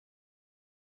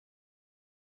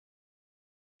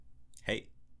Hey.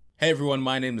 Hey everyone,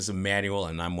 my name is Emmanuel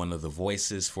and I'm one of the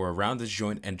voices for Around the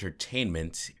Joint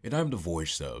Entertainment, and I'm the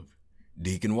voice of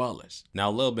Deacon Wallace. Now,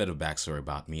 a little bit of backstory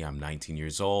about me. I'm 19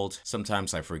 years old.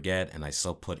 Sometimes I forget and I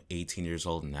still put 18 years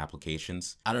old in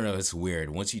applications. I don't know, it's weird.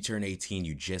 Once you turn 18,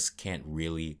 you just can't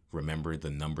really remember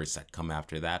the numbers that come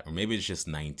after that. Or maybe it's just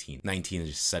 19. 19 is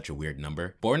just such a weird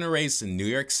number. Born and raised in New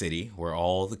York City, where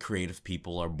all the creative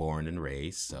people are born and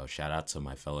raised. So shout out to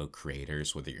my fellow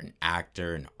creators, whether you're an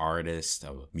actor, an artist,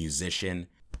 a musician.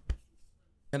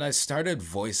 And I started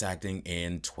voice acting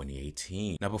in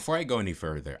 2018. Now, before I go any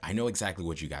further, I know exactly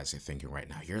what you guys are thinking right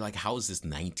now. You're like, how is this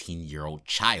 19-year-old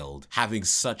child having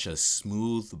such a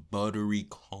smooth, buttery,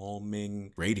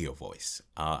 calming radio voice?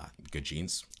 Good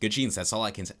genes. Good genes, that's all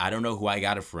I can say. I don't know who I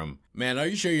got it from. Man, are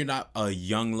you sure you're not a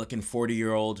young-looking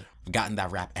 40-year-old? I've gotten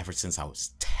that rap ever since I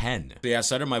was 10. So yeah, I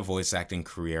started my voice acting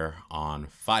career on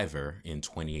Fiverr in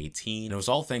 2018. And it was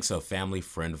all thanks to a family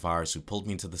friend of ours who pulled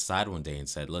me to the side one day and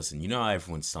said, listen, you know how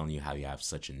everyone's telling you how you have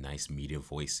such a nice media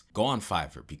voice? Go on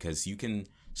Fiverr because you can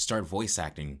start voice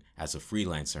acting as a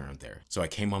freelancer on there. So I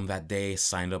came home that day,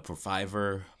 signed up for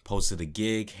Fiverr, posted a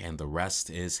gig, and the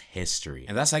rest is history.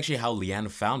 And that's actually how Leanna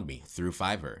found me, through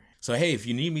Fiverr. So hey, if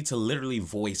you need me to literally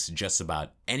voice just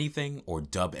about anything or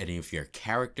dub any of your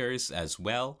characters as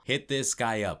well, hit this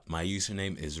guy up. My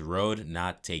username is Road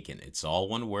Not Taken. It's all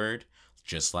one word,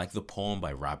 just like the poem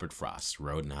by Robert Frost,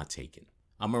 Road Not Taken.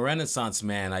 I'm a Renaissance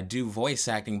man. I do voice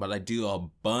acting, but I do a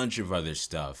bunch of other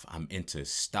stuff. I'm into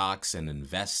stocks and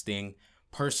investing,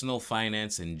 personal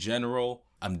finance in general.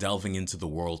 I'm delving into the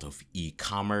world of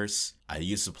e-commerce. I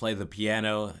used to play the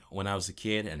piano when I was a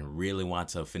kid and really want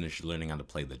to finish learning how to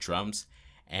play the drums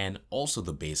and also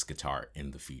the bass guitar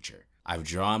in the future. I've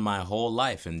drawn my whole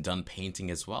life and done painting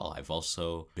as well. I've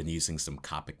also been using some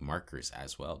Copic markers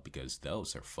as well because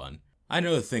those are fun. I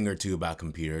know a thing or two about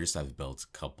computers. I've built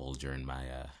a couple during my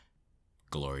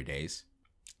glory days.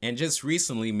 And just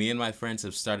recently, me and my friends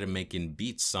have started making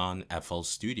beats on FL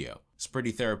Studio. It's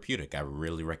pretty therapeutic. I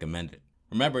really recommend it.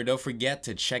 Remember, don't forget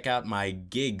to check out my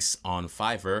gigs on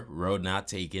Fiverr, Road Not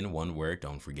Taken, one word,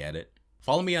 don't forget it.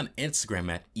 Follow me on Instagram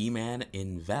at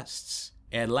eManInvests.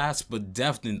 And last but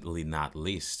definitely not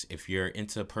least, if you're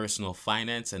into personal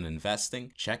finance and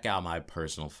investing, check out my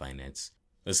personal finance.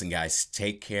 Listen guys,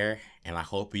 take care, and I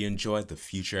hope you enjoyed the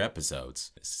future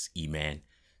episodes. This is eMan,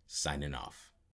 signing off.